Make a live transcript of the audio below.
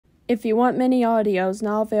If you want mini audios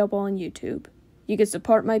now available on YouTube, you can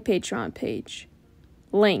support my Patreon page.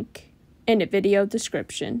 Link in the video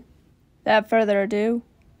description. Without further ado,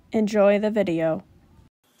 enjoy the video.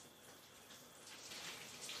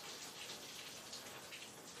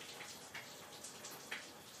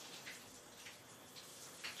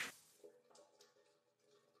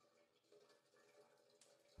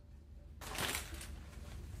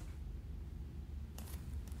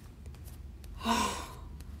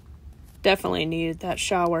 Definitely needed that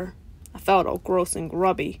shower. I felt all gross and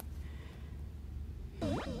grubby.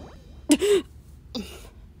 Damn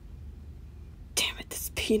it,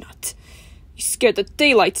 this peanut. You scared the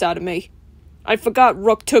daylights out of me. I forgot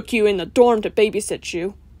Rook took you in the dorm to babysit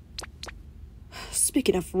you.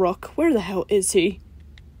 Speaking of Rook, where the hell is he?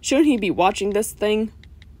 Shouldn't he be watching this thing?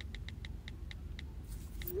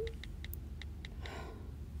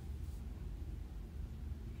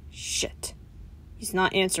 Shit. He's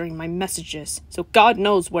not answering my messages, so God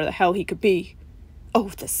knows where the hell he could be. Oh,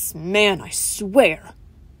 this man, I swear.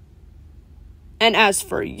 And as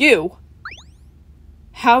for you,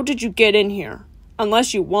 how did you get in here?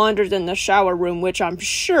 Unless you wandered in the shower room, which I'm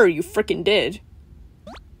sure you frickin' did.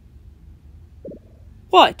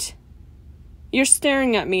 What? You're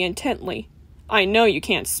staring at me intently. I know you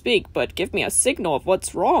can't speak, but give me a signal of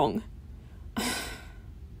what's wrong.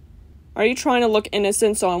 Are you trying to look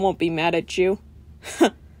innocent so I won't be mad at you?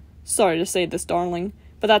 Sorry to say this, darling,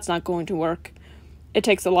 but that's not going to work. It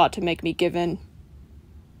takes a lot to make me give in.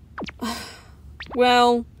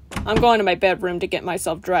 Well, I'm going to my bedroom to get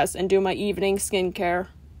myself dressed and do my evening skincare.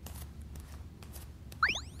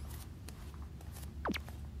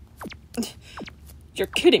 You're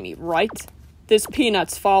kidding me, right? This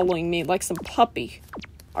peanut's following me like some puppy.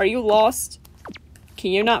 Are you lost?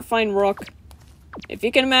 Can you not find Rook? If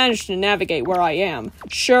you can manage to navigate where I am,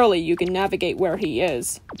 surely you can navigate where he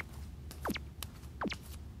is.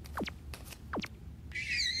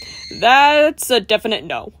 That's a definite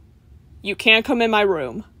no. You can't come in my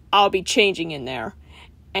room. I'll be changing in there.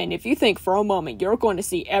 And if you think for a moment you're going to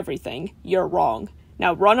see everything, you're wrong.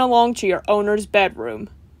 Now run along to your owner's bedroom.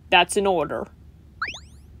 That's an order.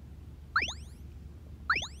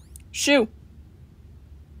 Shoo.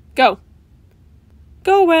 Go.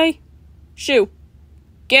 Go away. Shoo.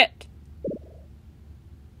 Get.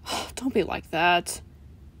 Don't be like that.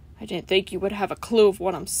 I didn't think you would have a clue of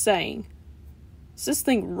what I'm saying. Is this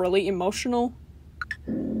thing really emotional?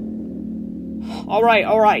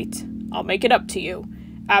 Alright. I'll make it up to you.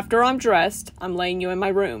 After I'm dressed, I'm laying you in my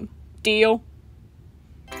room. Deal?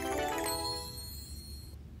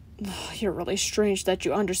 You're really strange that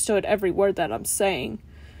you understood every word that I'm saying.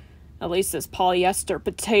 At least this polyester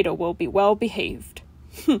potato will be well behaved.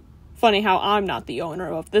 Funny how I'm not the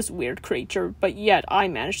owner of this weird creature, but yet I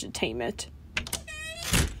managed to tame it.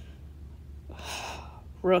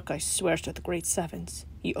 Rook, I swear to the great sevens,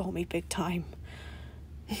 you owe me big time.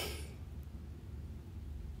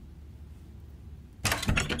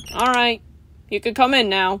 Alright, you can come in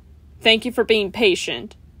now. Thank you for being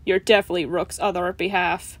patient. You're definitely Rook's other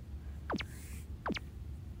half.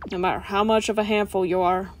 No matter how much of a handful you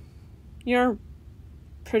are, you're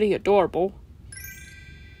pretty adorable.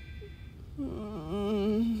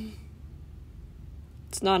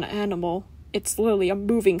 It's not an animal. It's literally a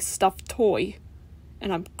moving stuffed toy.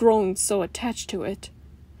 And I'm growing so attached to it.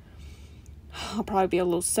 I'll probably be a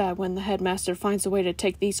little sad when the Headmaster finds a way to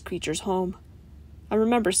take these creatures home. I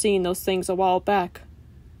remember seeing those things a while back.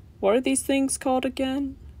 What are these things called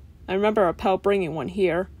again? I remember a pal bringing one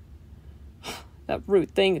here. That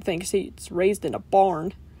rude thing thinks it's raised in a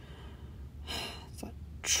barn. It's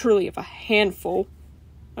truly of a handful.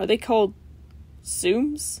 Are they called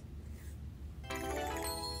tsums?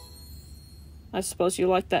 I suppose you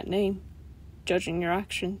like that name, judging your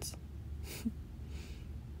actions.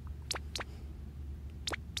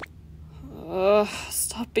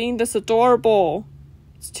 Stop being this adorable.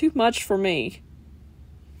 It's too much for me.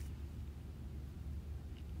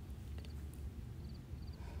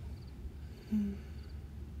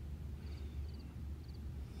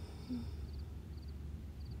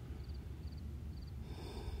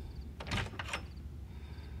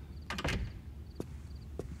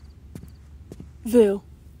 Vil,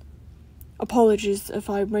 apologies if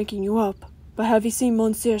I'm waking you up, but have you seen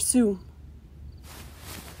Monsieur Tsum?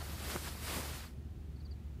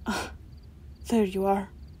 There you are.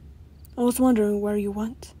 I was wondering where you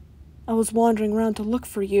went. I was wandering around to look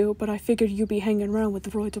for you, but I figured you'd be hanging around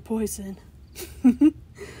with Roy to Poison.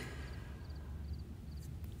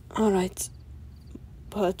 Alright,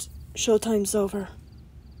 but showtime's over.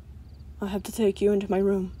 I have to take you into my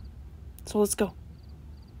room, so let's go.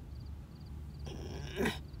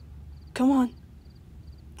 come on.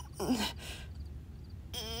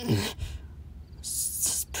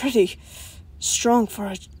 It's pretty strong for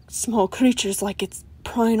a small creatures, like it's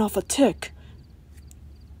prying off a tick.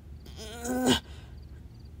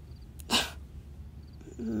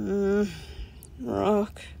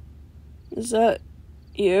 Rook, is that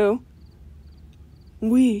you?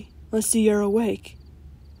 I see you're awake.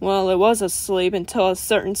 Well, I was asleep until a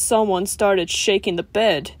certain someone started shaking the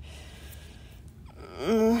bed.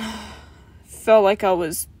 Felt like I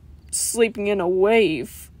was sleeping in a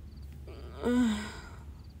wave.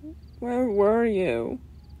 Where were you?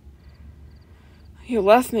 You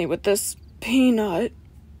left me with this peanut.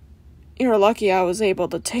 You're lucky I was able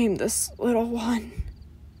to tame this little one.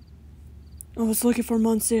 I was looking for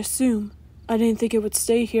Tsumtsum. I didn't think it would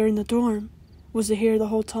stay here in the dorm. Was it here the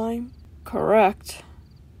whole time? Correct.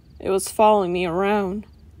 It was following me around.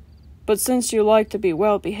 But since you like to be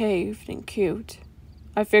well-behaved and cute,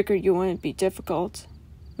 I figured you wouldn't be difficult.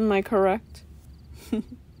 Am I correct?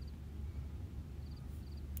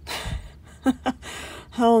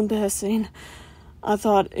 How embarrassing. I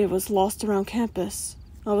thought it was lost around campus.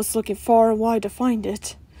 I was looking far and wide to find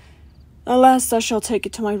it. At last I shall take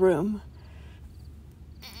it to my room.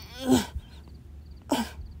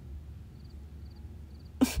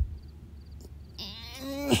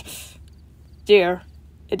 Dear,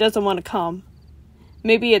 it doesn't want to come.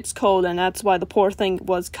 Maybe it's cold and that's why the poor thing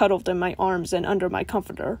was cuddled in my arms and under my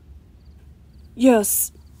comforter.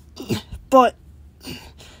 Yes, but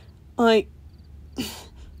I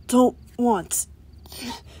don't want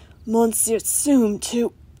Tsum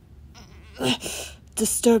to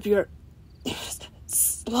disturb your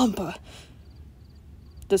slumber.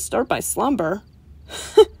 Disturb my slumber?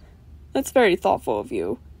 That's very thoughtful of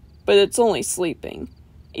you, but it's only sleeping.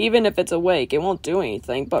 Even if it's awake, it won't do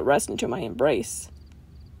anything but rest into my embrace.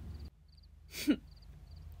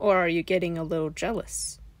 Or are you getting a little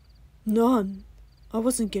jealous? None. I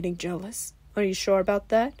wasn't getting jealous. Are you sure about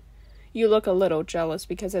that? You look a little jealous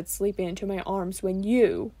because it's sleeping into my arms when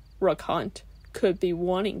you, Rook Hunt, could be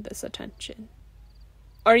wanting this attention.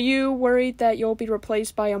 Are you worried that you'll be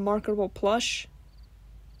replaced by a marketable plush?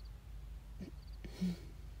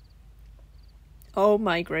 Oh,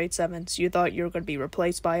 my grade 7s, you thought you were going to be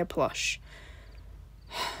replaced by a plush.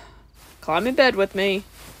 Climb in bed with me.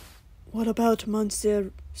 What about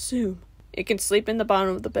Tsum? It can sleep in the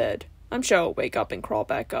bottom of the bed. I'm sure it'll wake up and crawl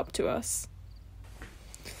back up to us.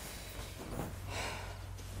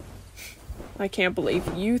 I can't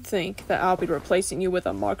believe you think that I'll be replacing you with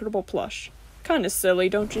a marketable plush. Kinda silly,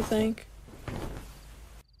 don't you think?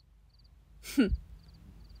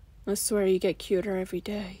 I swear you get cuter every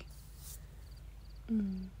day.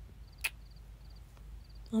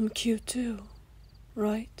 I'm cute too,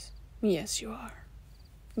 right? Yes, you are.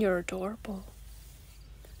 You're adorable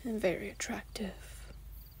and very attractive.